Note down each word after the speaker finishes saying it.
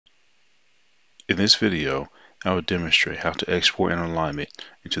In this video, I will demonstrate how to export an alignment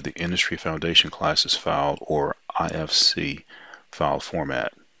into the Industry Foundation Classes file, or IFC, file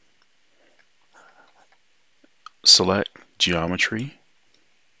format. Select Geometry,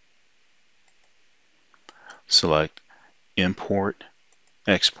 select Import,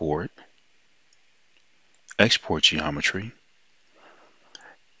 Export, Export Geometry,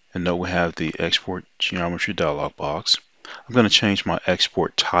 and note we have the Export Geometry dialog box. I'm going to change my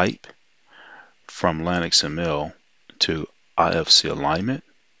export type from LanXML to IFC alignment.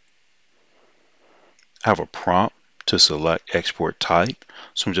 I have a prompt to select export type,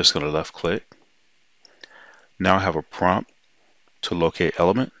 so I'm just going to left click. Now I have a prompt to locate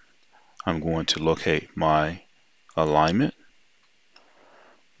element. I'm going to locate my alignment.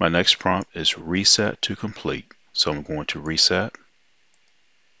 My next prompt is reset to complete, so I'm going to reset.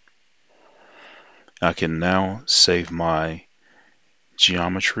 I can now save my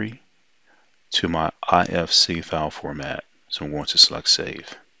geometry to my IFC file format, so I'm going to select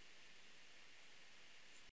save.